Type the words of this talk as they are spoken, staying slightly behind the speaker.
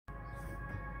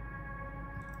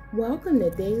Welcome to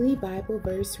Daily Bible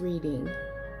Verse Reading.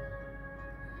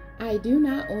 I do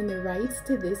not own the rights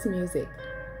to this music.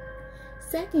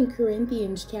 2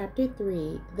 Corinthians chapter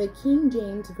 3, the King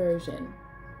James Version.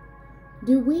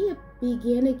 Do we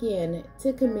begin again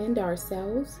to commend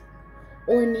ourselves?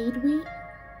 Or need we,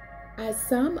 as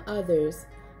some others,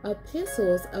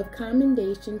 epistles of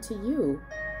commendation to you,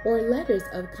 or letters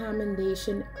of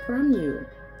commendation from you?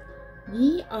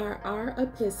 Ye are our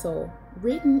epistle,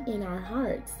 written in our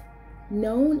hearts,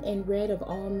 known and read of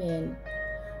all men.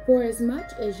 For as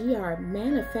much as ye are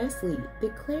manifestly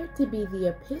declared to be the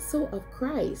epistle of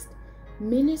Christ,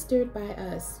 ministered by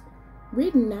us,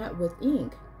 written not with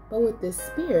ink, but with the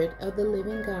Spirit of the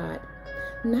living God,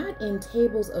 not in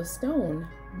tables of stone,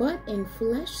 but in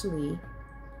fleshy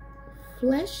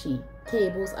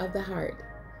tables of the heart.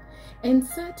 And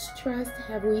such trust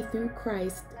have we through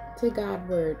Christ to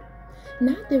Godward.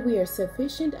 Not that we are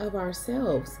sufficient of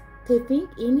ourselves to think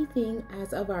anything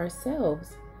as of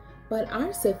ourselves, but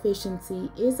our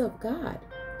sufficiency is of God,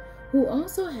 who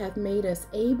also hath made us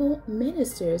able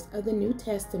ministers of the New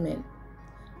Testament,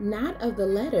 not of the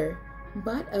letter,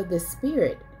 but of the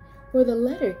Spirit. For the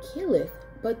letter killeth,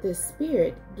 but the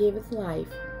Spirit giveth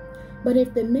life. But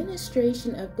if the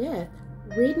ministration of death,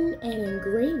 written and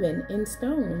engraven in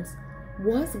stones,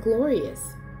 was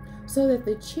glorious, so that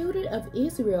the children of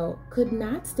Israel could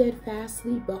not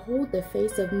steadfastly behold the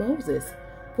face of Moses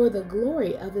for the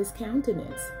glory of his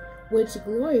countenance, which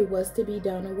glory was to be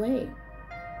done away,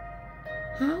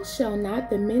 how shall not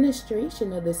the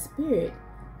ministration of the Spirit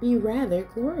be rather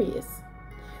glorious?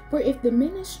 For if the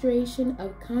ministration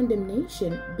of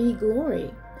condemnation be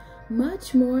glory,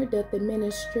 much more doth the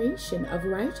ministration of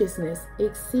righteousness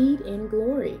exceed in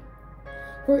glory.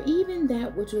 For even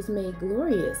that which was made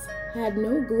glorious had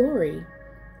no glory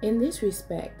in this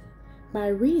respect, by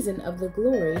reason of the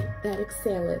glory that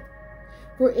excelleth.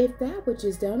 For if that which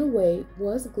is done away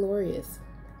was glorious,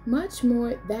 much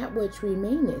more that which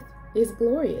remaineth is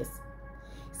glorious.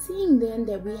 Seeing then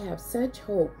that we have such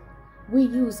hope, we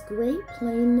use great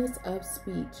plainness of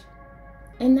speech,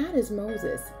 and not as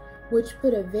Moses, which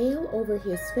put a veil over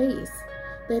his face,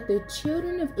 that the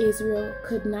children of Israel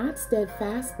could not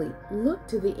steadfastly look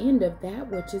to the end of that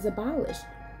which is abolished,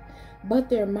 but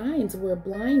their minds were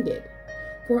blinded.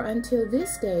 For until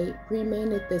this day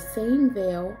remaineth the same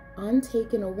veil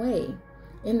untaken away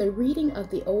in the reading of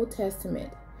the Old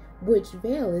Testament, which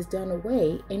veil is done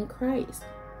away in Christ.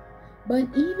 But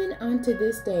even unto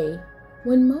this day,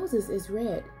 when Moses is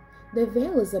read, the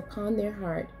veil is upon their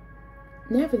heart.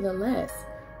 Nevertheless,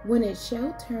 when it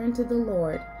shall turn to the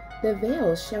Lord, the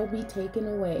veil shall be taken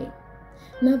away.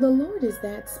 Now the Lord is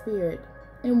that Spirit,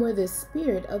 and where the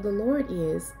Spirit of the Lord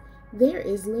is, there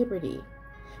is liberty.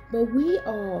 But we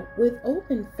all, with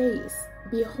open face,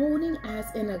 beholding as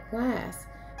in a glass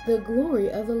the glory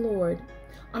of the Lord,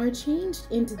 are changed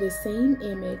into the same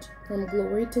image from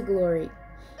glory to glory,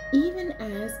 even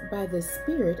as by the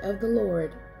Spirit of the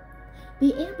Lord.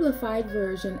 The Amplified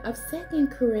Version of 2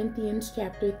 Corinthians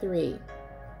chapter 3.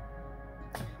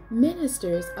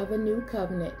 Ministers of a new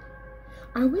covenant.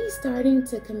 Are we starting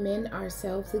to commend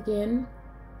ourselves again?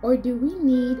 Or do we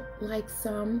need, like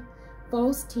some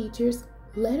false teachers,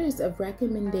 letters of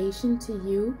recommendation to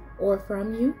you or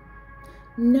from you?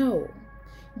 No,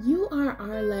 you are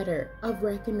our letter of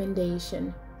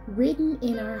recommendation, written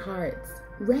in our hearts,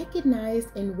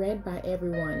 recognized and read by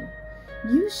everyone.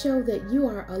 You show that you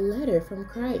are a letter from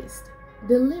Christ,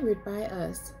 delivered by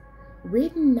us,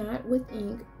 written not with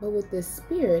ink, but with the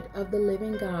Spirit of the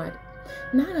living God,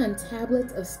 not on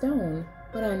tablets of stone,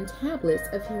 but on tablets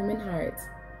of human hearts.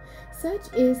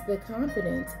 Such is the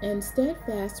confidence and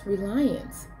steadfast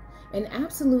reliance and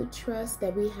absolute trust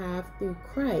that we have through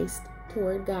Christ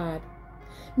toward God.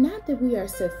 Not that we are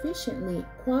sufficiently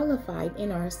qualified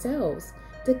in ourselves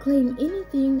to claim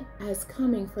anything as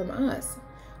coming from us,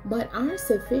 but our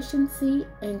sufficiency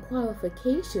and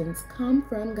qualifications come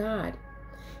from God.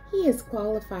 He has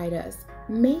qualified us,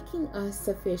 making us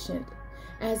sufficient,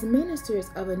 as ministers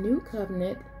of a new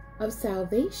covenant of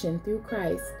salvation through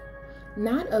Christ,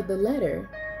 not of the letter,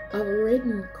 of a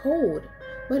written code,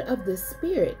 but of the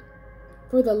Spirit.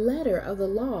 For the letter of the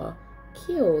law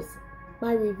kills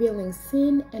by revealing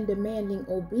sin and demanding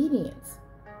obedience,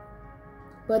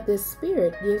 but the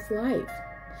Spirit gives life.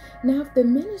 Now if the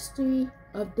ministry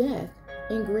of death,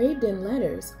 engraved in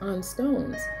letters on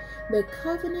stones, the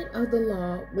covenant of the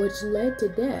law which led to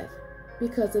death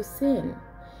because of sin,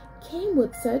 came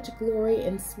with such glory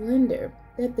and splendor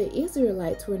that the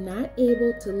Israelites were not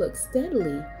able to look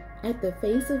steadily at the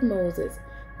face of Moses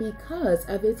because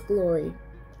of its glory,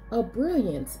 a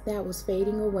brilliance that was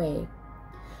fading away.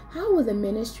 How will the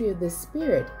ministry of the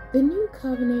Spirit, the new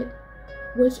covenant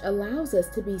which allows us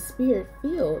to be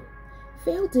Spirit-filled,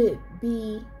 fail to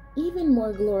be even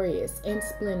more glorious and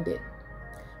splendid?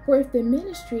 For if the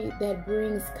ministry that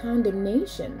brings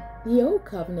condemnation, the old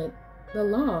covenant, the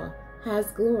law,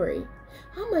 has glory,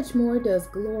 how much more does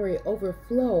glory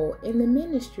overflow in the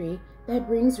ministry that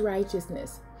brings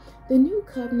righteousness, the new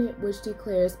covenant which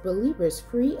declares believers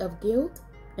free of guilt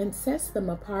and sets them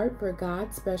apart for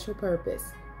God's special purpose?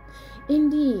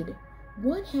 Indeed,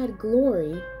 what had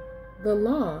glory, the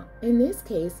law, in this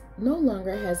case, no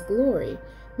longer has glory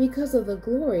because of the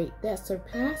glory that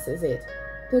surpasses it,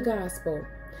 the gospel.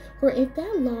 For if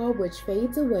that law which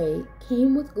fades away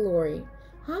came with glory,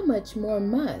 how much more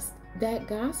must that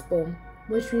gospel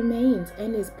which remains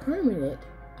and is permanent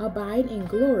abide in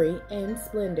glory and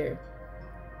splendor?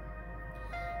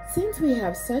 Since we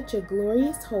have such a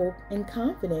glorious hope and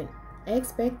confident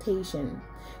expectation,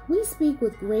 we speak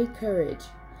with great courage,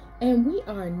 and we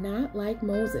are not like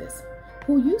Moses,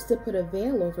 who used to put a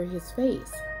veil over his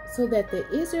face, so that the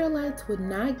Israelites would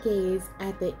not gaze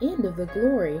at the end of the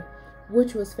glory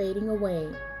which was fading away.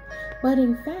 But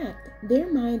in fact,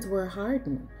 their minds were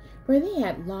hardened, for they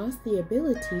had lost the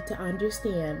ability to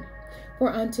understand.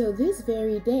 For until this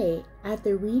very day, at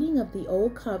the reading of the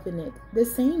Old Covenant, the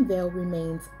same veil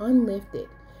remains unlifted,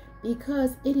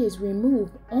 because it is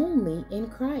removed only in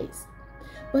Christ.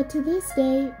 But to this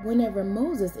day, whenever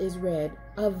Moses is read,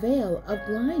 a veil of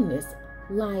blindness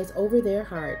lies over their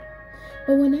heart.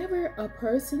 But whenever a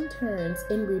person turns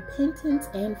in repentance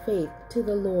and faith to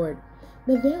the Lord,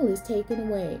 the veil is taken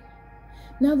away.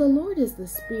 Now the Lord is the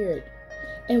Spirit,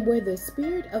 and where the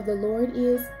Spirit of the Lord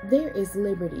is, there is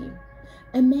liberty,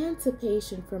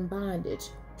 emancipation from bondage,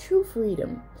 true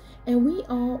freedom. And we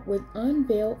all, with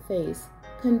unveiled face,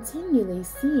 continually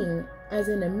seeing as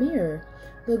in a mirror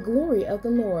the glory of the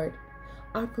Lord,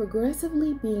 are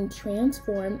progressively being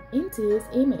transformed into his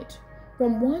image,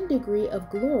 from one degree of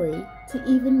glory to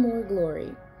even more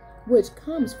glory, which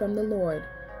comes from the Lord,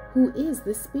 who is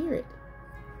the Spirit.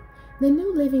 The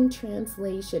New Living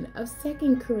Translation of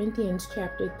 2 Corinthians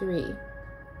chapter 3.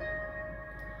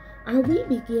 Are we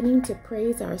beginning to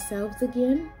praise ourselves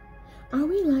again? Are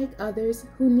we like others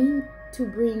who need to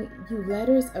bring you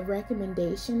letters of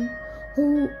recommendation,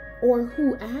 who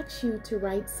ask you to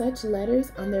write such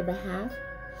letters on their behalf?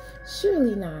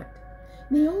 Surely not.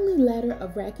 The only letter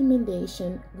of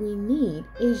recommendation we need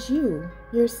is you,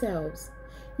 yourselves.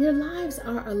 Your lives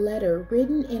are a letter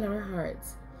written in our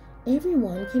hearts.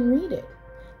 Everyone can read it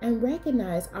and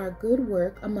recognize our good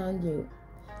work among you.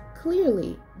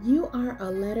 Clearly, you are a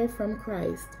letter from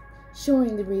Christ,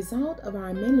 showing the result of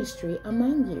our ministry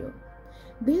among you.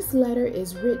 This letter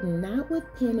is written not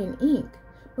with pen and ink,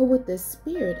 but with the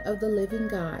Spirit of the living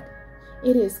God.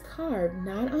 It is carved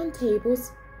not on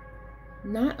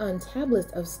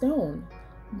tablets of stone,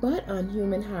 but on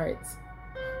human hearts.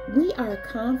 We are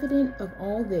confident of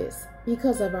all this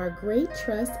because of our great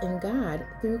trust in God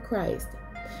through Christ.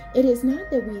 It is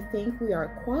not that we think we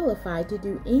are qualified to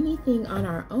do anything on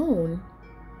our own.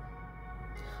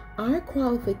 Our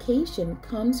qualification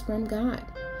comes from God.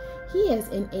 He has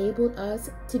enabled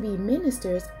us to be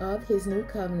ministers of his new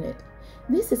covenant.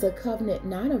 This is a covenant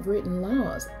not of written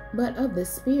laws, but of the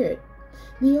Spirit.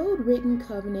 The old written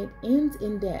covenant ends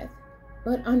in death,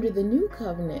 but under the new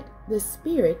covenant, the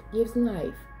Spirit gives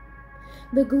life.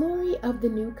 The glory of the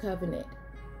new covenant.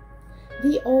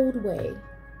 The old way,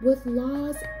 with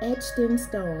laws etched in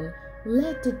stone,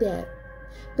 led to death,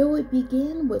 though it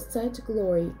began with such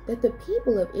glory that the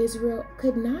people of Israel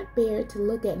could not bear to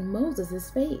look at Moses'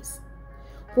 face,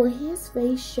 for his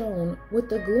face shone with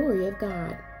the glory of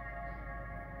God,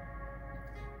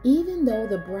 even though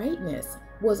the brightness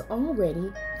was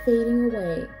already fading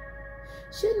away.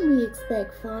 Shouldn't we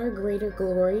expect far greater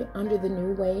glory under the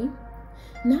new way,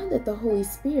 now that the Holy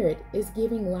Spirit is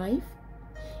giving life?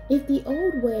 If the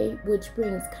old way, which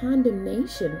brings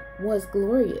condemnation, was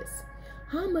glorious,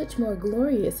 how much more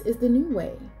glorious is the new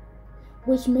way,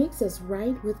 which makes us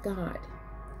right with God?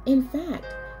 In fact,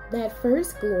 that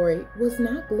first glory was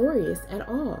not glorious at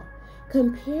all,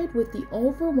 compared with the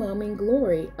overwhelming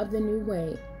glory of the new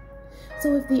way.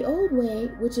 So if the old way,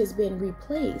 which has been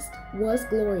replaced, was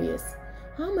glorious,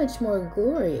 how much more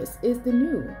glorious is the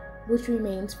new, which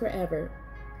remains forever?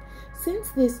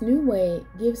 Since this new way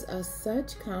gives us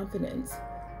such confidence,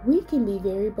 we can be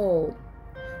very bold.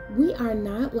 We are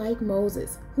not like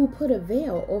Moses, who put a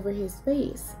veil over his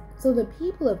face, so the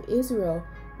people of Israel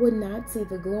would not see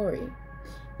the glory,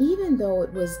 even though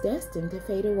it was destined to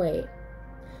fade away.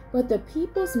 But the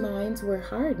people's minds were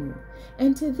hardened,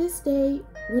 and to this day,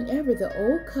 whenever the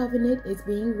Old Covenant is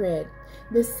being read,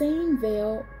 the same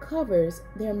veil covers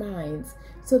their minds,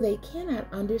 so they cannot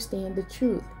understand the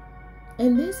truth.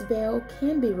 And this veil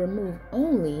can be removed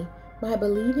only by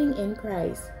believing in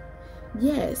Christ.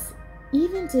 Yes,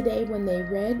 even today when they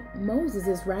read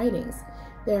Moses' writings,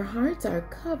 their hearts are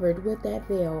covered with that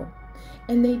veil,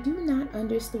 and they do not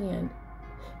understand.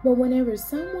 But whenever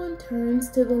someone turns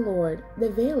to the Lord,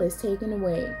 the veil is taken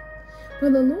away. For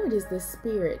the Lord is the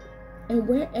Spirit, and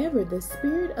wherever the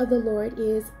Spirit of the Lord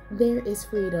is, there is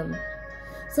freedom.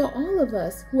 So all of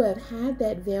us who have had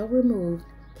that veil removed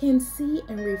can see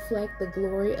and reflect the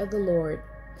glory of the Lord.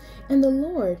 And the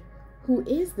Lord, who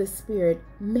is the Spirit,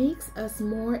 makes us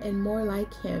more and more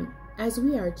like Him as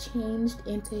we are changed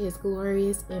into His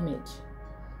glorious image.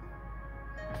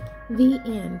 The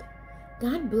end.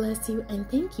 God bless you and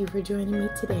thank you for joining me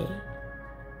today.